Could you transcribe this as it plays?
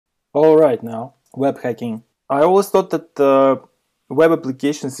All right, now web hacking. I always thought that web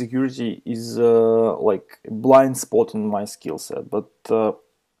application security is like a blind spot in my skill set, but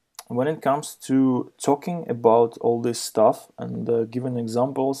when it comes to talking about all this stuff and giving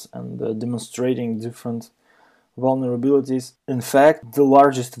examples and demonstrating different vulnerabilities, in fact, the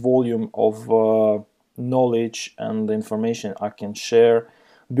largest volume of knowledge and information I can share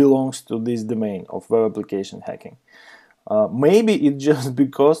belongs to this domain of web application hacking. Maybe it's just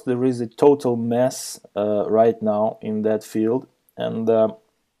because there is a total mess right now in that field, and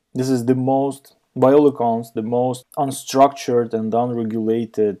this is the most, by all accounts, the most unstructured and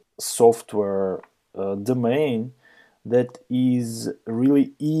unregulated software domain that is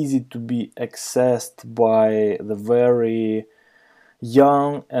really easy to be accessed by the very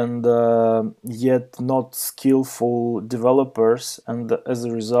young and yet not skillful developers, and as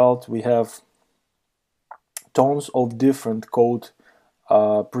a result we have tons of different code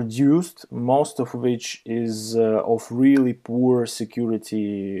produced, most of which is of really poor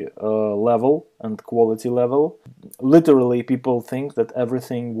security level and quality level. Literally, people think that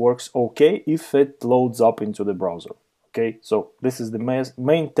everything works okay if it loads up into the browser. Okay, so this is the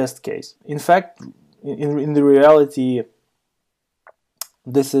main test case. In fact, in the reality,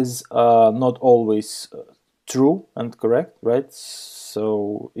 this is not always true and correct, right?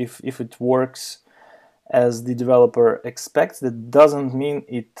 So if it works as the developer expects, that doesn't mean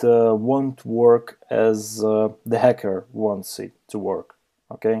it won't work as the hacker wants it to work.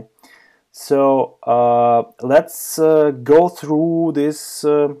 Okay, so let's go through this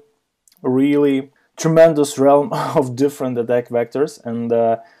really tremendous realm of different attack vectors and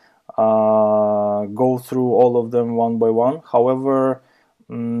go through all of them one by one. However,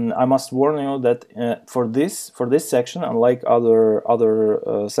 I must warn you that for this section, unlike other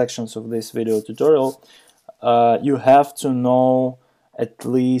sections of this video tutorial, you have to know at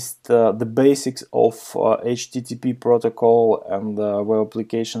least the basics of HTTP protocol and web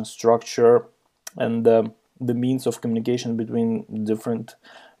application structure and the means of communication between different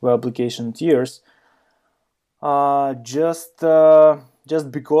web application tiers. Just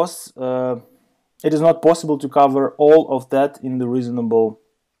because it is not possible to cover all of that in the reasonable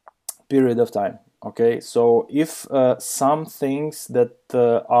period of time. Okay, so if some things that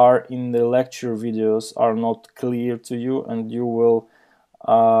are in the lecture videos are not clear to you and you will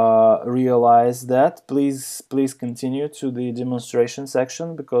realize that, please continue to the demonstration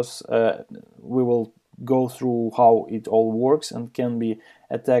section, because we will go through how it all works and can be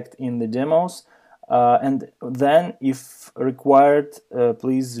attacked in the demos. And then, if required,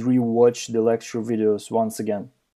 please rewatch the lecture videos once again.